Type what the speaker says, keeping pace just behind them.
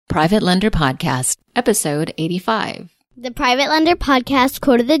Private Lender Podcast, episode 85. The Private Lender Podcast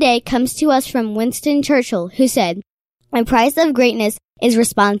quote of the day comes to us from Winston Churchill, who said, "The price of greatness is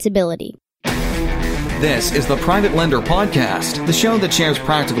responsibility." This is the Private Lender Podcast, the show that shares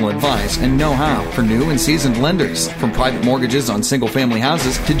practical advice and know-how for new and seasoned lenders. From private mortgages on single-family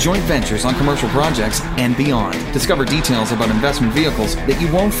houses to joint ventures on commercial projects and beyond. Discover details about investment vehicles that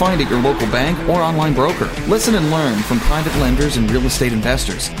you won't find at your local bank or online broker. Listen and learn from private lenders and real estate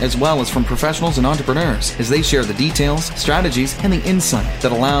investors, as well as from professionals and entrepreneurs, as they share the details, strategies, and the insight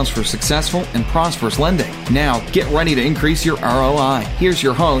that allows for successful and prosperous lending. Now, get ready to increase your ROI. Here's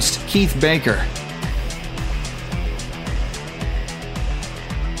your host, Keith Baker.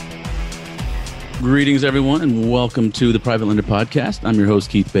 Greetings, everyone, and welcome to the Private Lender Podcast. I'm your host,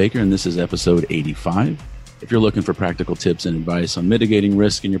 Keith Baker, and this is episode 85. If you're looking for practical tips and advice on mitigating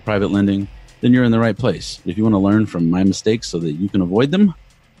risk in your private lending, then you're in the right place. If you want to learn from my mistakes so that you can avoid them,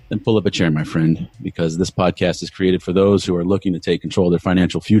 then pull up a chair, my friend, because this podcast is created for those who are looking to take control of their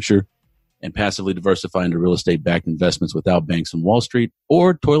financial future and passively diversify into real estate-backed investments without banks on Wall Street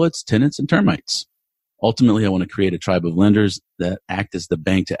or toilets, tenants, and termites. Ultimately, I want to create a tribe of lenders that act as the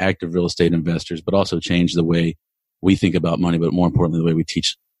bank to active real estate investors, but also change the way we think about money, but more importantly, the way we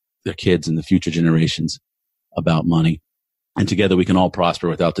teach their kids and the future generations about money. And together we can all prosper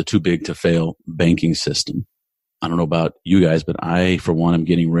without the too big to fail banking system. I don't know about you guys, but I, for one, am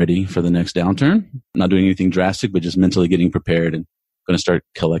getting ready for the next downturn. I'm not doing anything drastic, but just mentally getting prepared and going to start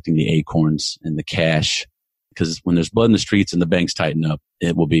collecting the acorns and the cash. Because when there's blood in the streets and the banks tighten up,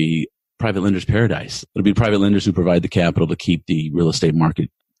 it will be private lenders' paradise. It'll be private lenders who provide the capital to keep the real estate market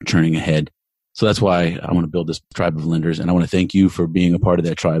churning ahead. So that's why I want to build this tribe of lenders. And I want to thank you for being a part of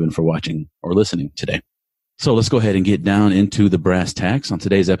that tribe and for watching or listening today. So let's go ahead and get down into the brass tacks. On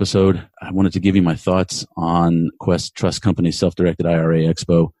today's episode, I wanted to give you my thoughts on Quest Trust Company's self-directed IRA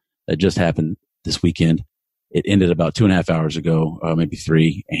Expo that just happened this weekend. It ended about 2.5 hours ago, maybe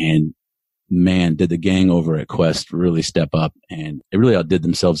 3. And man, did the gang over at Quest really step up, and they really outdid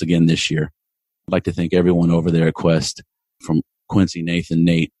themselves again this year. I'd like to thank everyone over there at Quest, from Quincy, Nathan,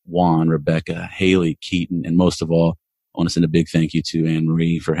 Nate, Juan, Rebecca, Haley, Keaton, and most of all, I want to send a big thank you to Anne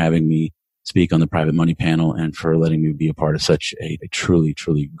Marie for having me speak on the private money panel and for letting me be a part of such a truly,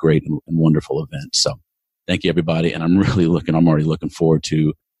 truly great and wonderful event. So thank you, everybody. And I'm already looking forward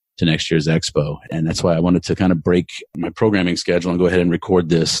to next year's expo. And that's why I wanted to kind of break my programming schedule and go ahead and record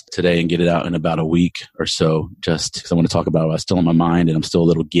this today and get it out in about a week or so, just because I want to talk about what's still on my mind. And I'm still a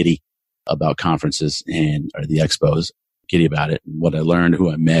little giddy about conferences or the expos, giddy about it, what I learned,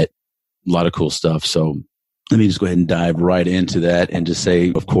 who I met, a lot of cool stuff. So let me just go ahead and dive right into that and just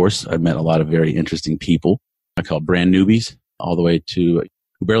say, of course, I've met a lot of very interesting people. I call brand newbies, all the way to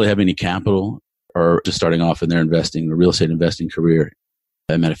who barely have any capital or just starting off in their real estate investing career.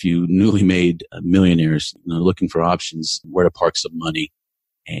 I met a few newly made millionaires, looking for options, where to park some money,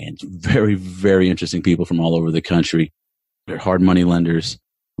 and very, very interesting people from all over the country. They're hard money lenders,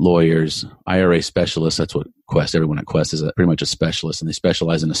 lawyers, IRA specialists. That's what everyone at Quest is pretty much a specialist, and they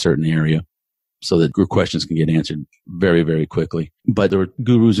specialize in a certain area so that group questions can get answered very, very quickly. But there were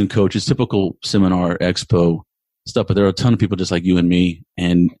gurus and coaches, typical seminar, expo stuff, but there are a ton of people just like you and me.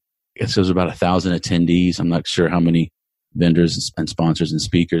 And I guess there was about 1,000 attendees. I'm not sure how many vendors and sponsors and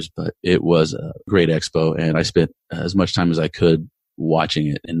speakers, but it was a great expo, and I spent as much time as I could watching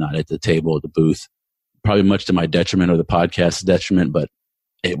it and not at the table at the booth, probably much to my detriment or the podcast's detriment, but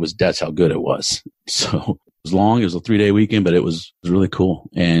that's how good it was. So it was long. It was a 3-day weekend, but it was really cool.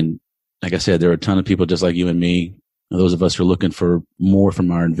 And like I said, there are a ton of people just like you and me, those of us who are looking for more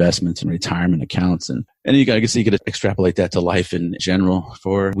from our investments and retirement accounts. And you guys, you could extrapolate that to life in general,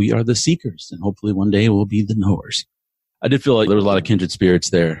 for we are the seekers, and hopefully one day we'll be the knowers. I did feel like there was a lot of kindred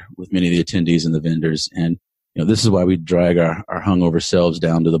spirits there with many of the attendees and the vendors. And, this is why we drag our hungover selves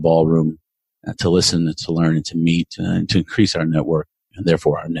down to the ballroom to listen and to learn and to meet and to increase our network and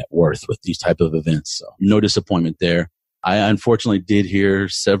therefore our net worth with these type of events. So no disappointment there. I unfortunately did hear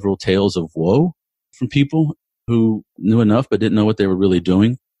several tales of woe from people who knew enough but didn't know what they were really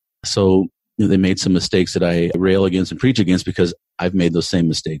doing. So they made some mistakes that I rail against and preach against, because I've made those same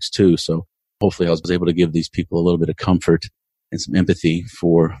mistakes too. So hopefully I was able to give these people a little bit of comfort and some empathy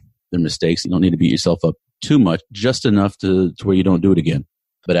for their mistakes. You don't need to beat yourself up too much, just enough to where you don't do it again.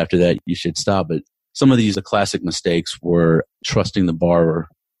 But after that, you should stop. But some of these classic mistakes were trusting the borrower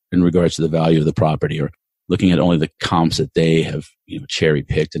in regards to the value of the property, or looking at only the comps that they have cherry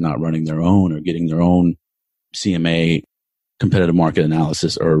picked and not running their own, or getting their own CMA, competitive market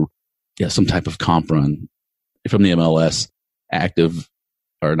analysis, or some type of comp run from the MLS,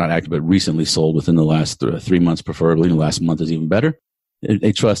 not active, but recently sold within the last 3 months, preferably. The last month is even better.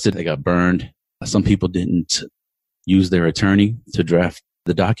 They trusted, they got burned. Some people didn't use their attorney to draft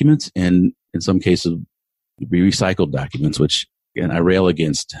the documents, and in some cases, we recycled documents, which again, I rail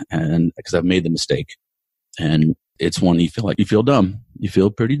against, and because I've made the mistake. And it's one you feel dumb. You feel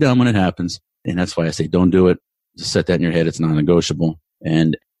pretty dumb when it happens. And that's why I say don't do it. Just set that in your head. It's non-negotiable.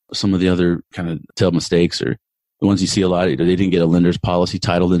 And some of the other kind of tail mistakes are the ones you see a lot. They didn't get a lender's policy,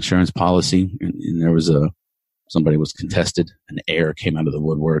 titled insurance policy. And there was somebody was contested. An heir came out of the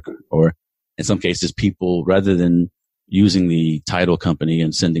woodwork. Or in some cases, people, rather than using the title company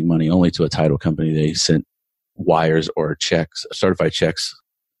and sending money only to a title company, they sent wires or checks, certified checks,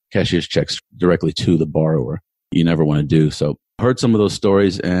 cashier's checks directly to the borrower. You never want to do. So I heard some of those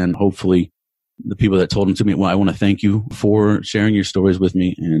stories, and hopefully the people that told them to me, well, I want to thank you for sharing your stories with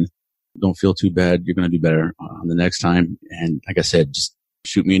me, and don't feel too bad. You're going to do better on the next time. And like I said, just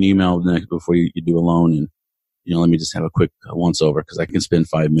shoot me an email before you do a loan, and let me just have a quick once over, because I can spend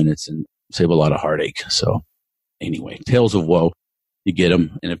 5 minutes and save a lot of heartache. So anyway, tales of woe, you get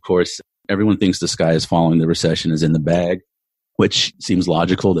them. And of course, everyone thinks the sky is falling, the recession is in the bag, which seems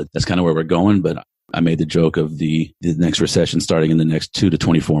logical. That's kind of where we're going. But I made the joke of the next recession starting in the next 2 to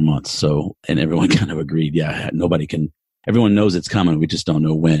 24 months. So, and everyone kind of agreed. Yeah, everyone knows it's coming. We just don't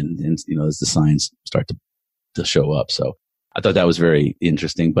know when. And, as the signs start to show up. So I thought that was very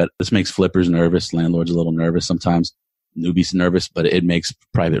interesting, but this makes flippers nervous. Landlords a little nervous sometimes, newbies nervous, but it makes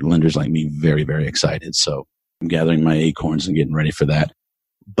private lenders like me very, very excited. So I'm gathering my acorns and getting ready for that.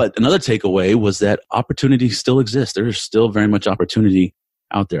 But another takeaway was that opportunity still exists. There's still very much opportunity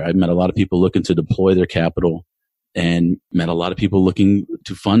out there. I've met a lot of people looking to deploy their capital, and met a lot of people looking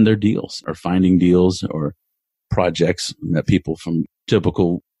to fund their deals or finding deals or projects. Met people from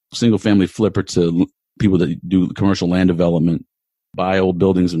typical single family flipper to people that do commercial land development, buy old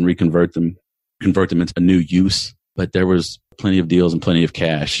buildings and convert them into a new use. But there was plenty of deals and plenty of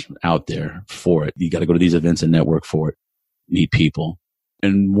cash out there for it. You got to go to these events and network for it, meet people.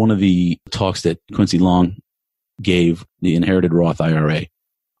 And one of the talks that Quincy Long gave, the Inherited Roth IRA,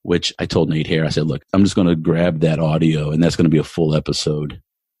 which I told Nate here, I said, look, I'm just going to grab that audio, and that's going to be a full episode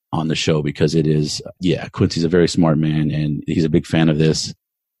on the show, because it is, Quincy's a very smart man, and he's a big fan of this.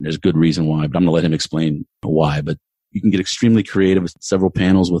 There's good reason why, but I'm going to let him explain why. But you can get extremely creative with several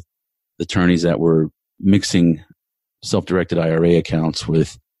panels with attorneys that were mixing self-directed IRA accounts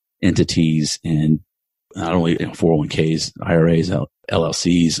with entities, and not only 401ks, IRAs,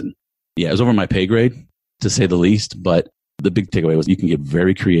 LLCs. And it was over my pay grade, to say the least. But the big takeaway was you can get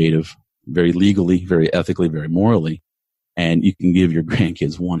very creative, very legally, very ethically, very morally, and you can give your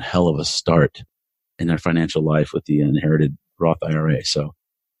grandkids one hell of a start in their financial life with the Inherited Roth IRA. So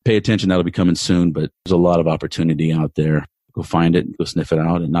pay attention. That'll be coming soon, but there's a lot of opportunity out there. Go find it, go sniff it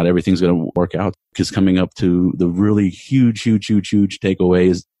out, and not everything's going to work out. Because coming up to the really huge takeaway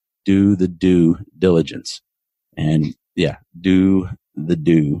is do the due diligence. And do the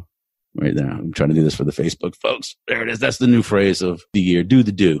due right there. I'm trying to do this for the Facebook folks. There it is. That's the new phrase of the year. Do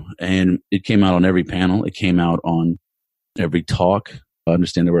the due. And it came out on every panel. It came out on every talk. I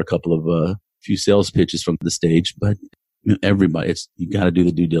understand there were a couple of few sales pitches from the stage, but everybody, you got to do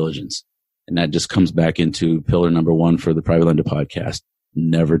the due diligence. And that just comes back into pillar number 1 for the Private Lender podcast.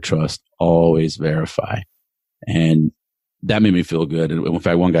 Never trust, always verify. And that made me feel good. And in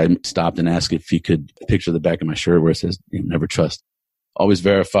fact, one guy stopped and asked if he could picture the back of my shirt where it says, never trust, always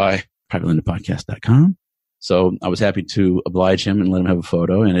verify, privatelenderpodcast.com. So I was happy to oblige him and let him have a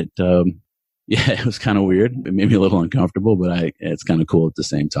photo. And it was kind of weird. It made me a little uncomfortable, but it's kind of cool at the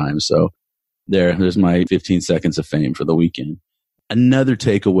same time. So there's my 15 seconds of fame for the weekend. Another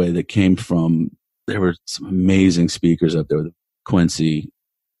takeaway that came from, there were some amazing speakers up there with Quincy,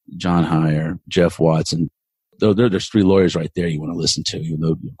 John Heyer, Jeff Watson. There's 3 lawyers right there you want to listen to, even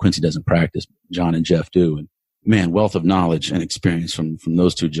though Quincy doesn't practice. John and Jeff do. And man, wealth of knowledge and experience from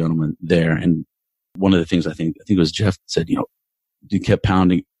those 2 gentlemen there. And one of the things I think it was Jeff said, you kept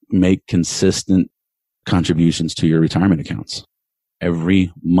pounding, make consistent contributions to your retirement accounts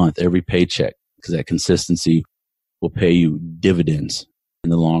every month, every paycheck, because that consistency will pay you dividends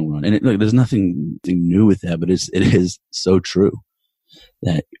in the long run. And there's nothing new with that, but it is so true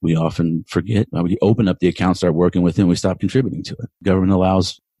that we often forget. When you open up the account, start working with it, we stop contributing to it. Government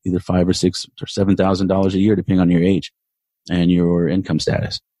allows either $5,000 or $6,000 or $7,000 a year, depending on your age and your income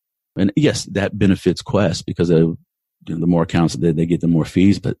status. And yes, that benefits Quest because of the more accounts that they get, the more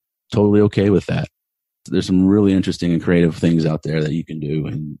fees, but totally okay with that. There's some really interesting and creative things out there that you can do,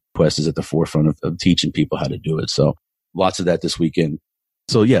 and Quest is at the forefront of teaching people how to do it. So lots of that this weekend.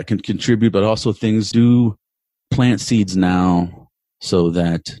 So can contribute, but also things do plant seeds now so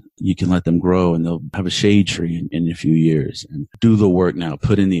that you can let them grow and they'll have a shade tree in a few years. And do the work now,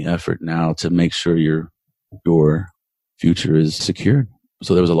 put in the effort now to make sure your future is secured.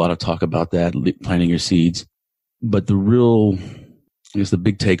 So there was a lot of talk about that, planting your seeds. But the real, I guess the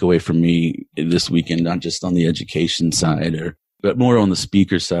big takeaway for me this weekend, not just on the education side, but more on the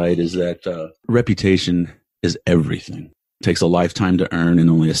speaker side, is that reputation is everything. It takes a lifetime to earn and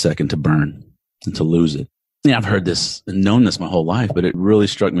only a second to burn and to lose it. Yeah, I've heard this and known this my whole life, but it really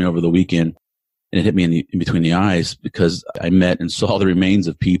struck me over the weekend, and it hit me in between the eyes because I met and saw the remains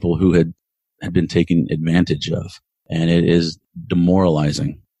of people who had been taken advantage of. And it is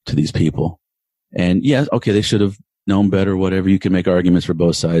demoralizing to these people. And yes, okay, they should have known better, whatever. You can make arguments for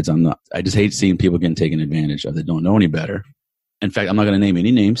both sides. I just hate seeing people getting taken advantage of. They don't know any better. In fact, I'm not going to name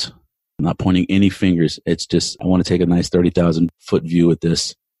any names. I'm not pointing any fingers. It's just, I want to take a nice 30,000 foot view at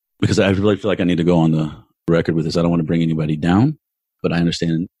this because I really feel like I need to go on the record with this. I don't want to bring anybody down, but I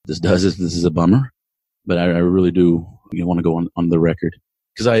understand this is a bummer, but I really do want to go on the record.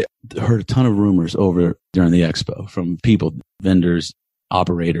 Because I heard a ton of rumors over during the expo from people, vendors,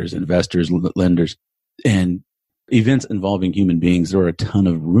 operators, investors, lenders, and events involving human beings. There were a ton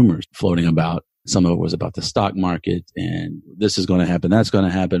of rumors floating about. Some of it was about the stock market and this is going to happen, that's going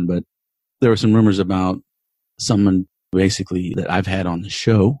to happen. But there were some rumors about someone basically that I've had on the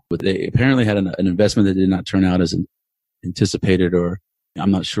show, but they apparently had an investment that did not turn out as anticipated, or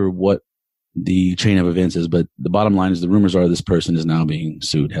I'm not sure what the chain of events is, but the bottom line is the rumors are this person is now being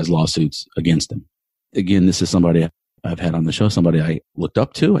sued, has lawsuits against him. Again, this is somebody I've had on the show, somebody I looked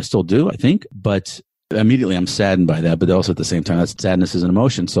up to. I still do, I think, but immediately I'm saddened by that. But also at the same time, that sadness is an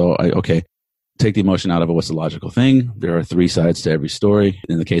emotion. So take the emotion out of it. What's the logical thing? There are three sides to every story.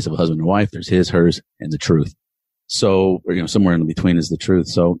 In the case of a husband and wife, there's his, hers, and the truth. So, somewhere in between is the truth.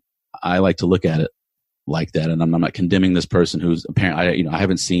 So I like to look at it like that. And I'm not condemning this person who's apparently, I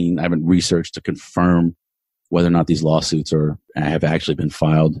haven't researched to confirm whether or not these lawsuits have actually been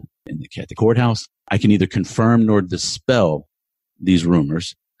filed at the courthouse. I can neither confirm nor dispel these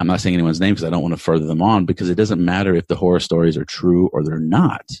rumors. I'm not saying anyone's name because I don't want to further them on, because it doesn't matter if the horror stories are true or they're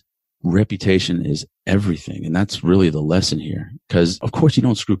not. Reputation is everything. And that's really the lesson here. Because of course you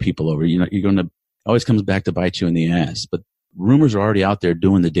don't screw people over. You're going to, always comes back to bite you in the ass, but rumors are already out there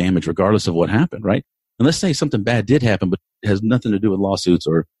doing the damage regardless of what happened, right? And let's say something bad did happen, but it has nothing to do with lawsuits,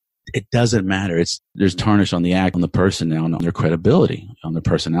 or it doesn't matter. There's tarnish on the person now, and on their credibility, on their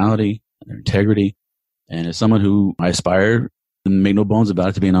personality, on their integrity. And as someone who I aspire, and make no bones about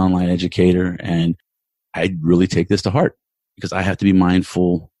it, to be an online educator, and I really take this to heart because I have to be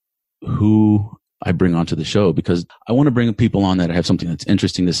mindful who I bring onto the show, because I want to bring people on that have something that's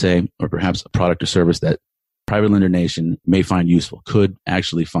interesting to say, or perhaps a product or service that Private Lender Nation may find useful, could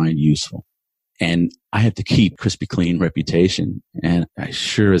actually find useful. And I have to keep crispy clean reputation. And I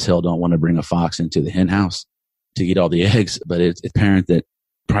sure as hell don't want to bring a fox into the hen house to eat all the eggs. But it's apparent that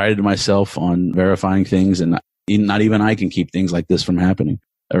prided myself on verifying things, and not even I can keep things like this from happening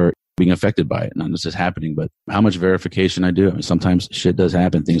or being affected by it. Not just happening, but how much verification I do. I mean, sometimes shit does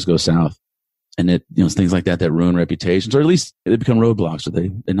happen. Things go south. And things like that ruin reputations, or at least they become roadblocks, or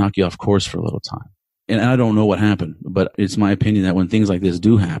they knock you off course for a little time. And I don't know what happened, but it's my opinion that when things like this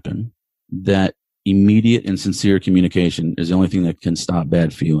do happen, that immediate and sincere communication is the only thing that can stop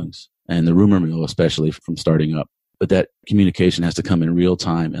bad feelings, and the rumor mill especially, from starting up. But that communication has to come in real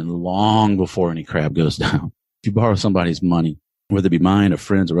time and long before any crap goes down. If you borrow somebody's money, whether it be mine, or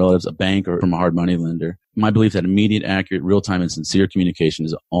friends, or relatives, a bank, or from a hard money lender, my belief that immediate, accurate, real-time, and sincere communication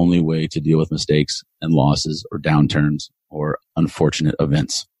is the only way to deal with mistakes and losses or downturns or unfortunate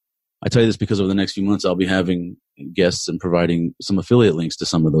events. I tell you this because over the next few months, I'll be having guests and providing some affiliate links to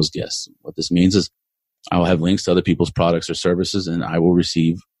some of those guests. What this means is I will have links to other people's products or services, and I will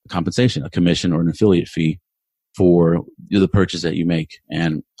receive compensation, a commission, or an affiliate fee for the purchase that you make.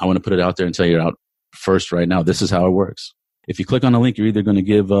 And I want to put it out there and tell you out first right now, this is how it works. If you click on a link, you're either going to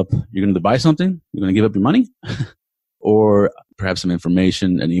you're going to buy something, you're going to give up your money, or perhaps some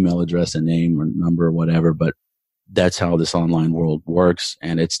information, an email address, a name or number or whatever. But that's how this online world works.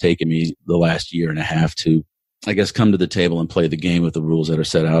 And it's taken me the last year and a half to, I guess, come to the table and play the game with the rules that are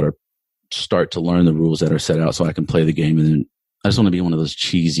set out, or start to learn the rules that are set out so I can play the game. And then I just want to be one of those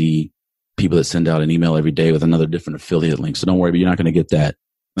cheesy people that send out an email every day with another different affiliate link. So don't worry, but you're not going to get that.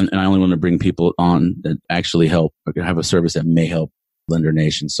 And I only want to bring people on that actually help, or have a service that may help Lender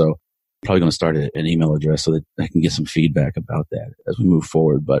Nation. So probably going to start an email address so that I can get some feedback about that as we move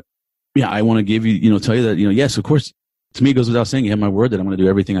forward. But yeah, I want to give you, tell you that, yes, of course, to me, it goes without saying, you have my word that I'm going to do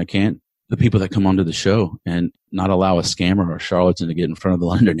everything I can. The people that come onto the show, and not allow a scammer or a charlatan to get in front of the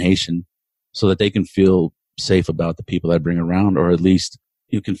Lender Nation, so that they can feel safe about the people I bring around, or at least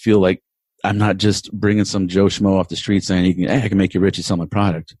you can feel like I'm not just bringing some Joe Schmo off the street saying, hey, I can make you rich, you sell my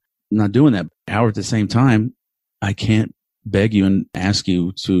product. I'm not doing that. However, at the same time, I can't beg you and ask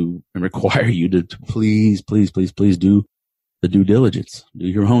you to and require you to please do the due diligence. Do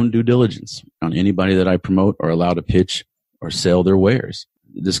your own due diligence on anybody that I promote or allow to pitch or sell their wares.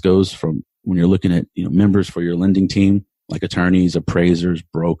 This goes from when you're looking at, members for your lending team, like attorneys, appraisers,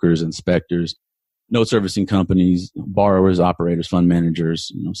 brokers, inspectors, note servicing companies, borrowers, operators, fund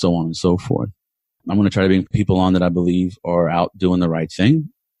managers, so on and so forth. I'm going to try to bring people on that I believe are out doing the right thing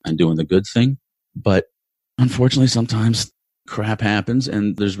and doing the good thing. But unfortunately, sometimes crap happens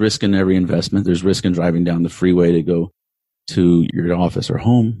and there's risk in every investment. There's risk in driving down the freeway to go to your office or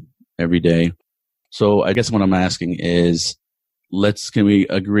home every day. So I guess what I'm asking is, can we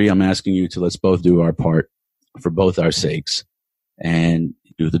agree? I'm asking you to let's both do our part for both our sakes and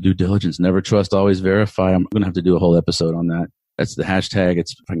do the due diligence. Never trust, always verify. I'm going to have to do a whole episode on that. That's the hashtag.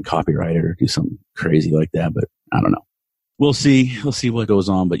 It's if I can copyright it or do something crazy like that, but I don't know. We'll see. We'll see what goes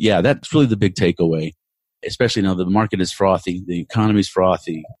on. But yeah, that's really the big takeaway, especially now the market is frothy. The economy is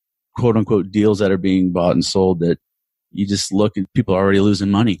frothy, quote unquote deals that are being bought and sold that you just look at people are already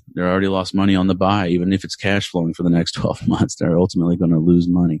losing money. They're already lost money on the buy. Even if it's cash flowing for the next 12 months, they're ultimately going to lose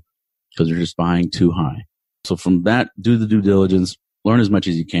money because they're just buying too high. So from that, do the due diligence, learn as much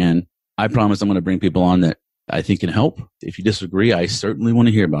as you can. I promise I'm going to bring people on that I think can help. If you disagree, I certainly want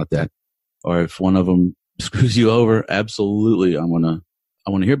to hear about that. Or if one of them screws you over, absolutely, I want to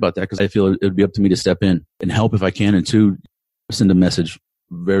hear about that because I feel it would be up to me to step in and help if I can. And two, send a message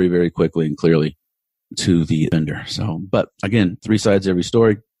very, very quickly and clearly to the vendor. So, but again, 3 sides to every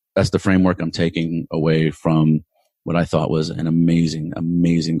story. That's the framework I'm taking away from what I thought was an amazing,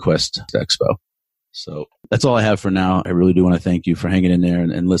 amazing Quest Expo. So that's all I have for now. I really do want to thank you for hanging in there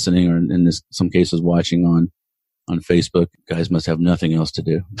and listening, or in some cases watching on Facebook. You guys must have nothing else to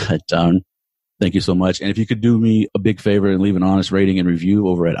do. But thank you so much. And if you could do me a big favor and leave an honest rating and review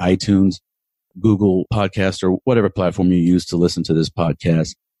over at iTunes, Google Podcast, or whatever platform you use to listen to this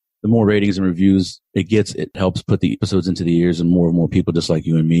podcast. The more ratings and reviews it gets, it helps put the episodes into the ears of more people just like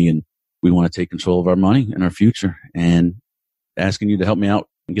you and me. And we want to take control of our money and our future, and asking you to help me out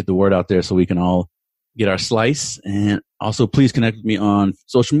and get the word out there so we can all get our slice. And also please connect with me on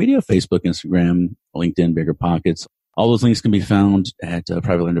social media, Facebook, Instagram, LinkedIn, Bigger Pockets. All those links can be found at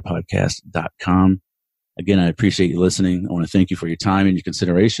privatelenderpodcast.com. Again, I appreciate you listening. I want to thank you for your time and your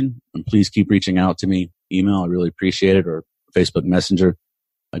consideration. And please keep reaching out to me. Email, I really appreciate it, or Facebook Messenger.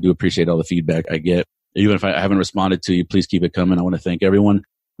 I do appreciate all the feedback I get. Even if I haven't responded to you, please keep it coming. I want to thank everyone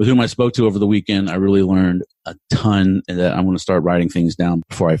with whom I spoke to over the weekend. I really learned a ton, and that I'm going to start writing things down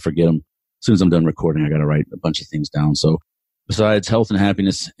before I forget them. As soon as I'm done recording, I got to write a bunch of things down. So besides health and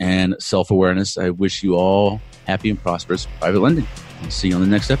happiness and self-awareness, I wish you all happy and prosperous private lending. I'll see you on the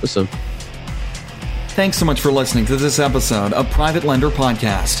next episode. Thanks so much for listening to this episode of Private Lender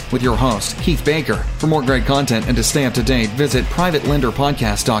Podcast with your host, Keith Baker. For more great content and to stay up to date, visit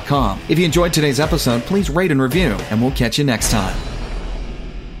privatelenderpodcast.com. If you enjoyed today's episode, please rate and review, and we'll catch you next time.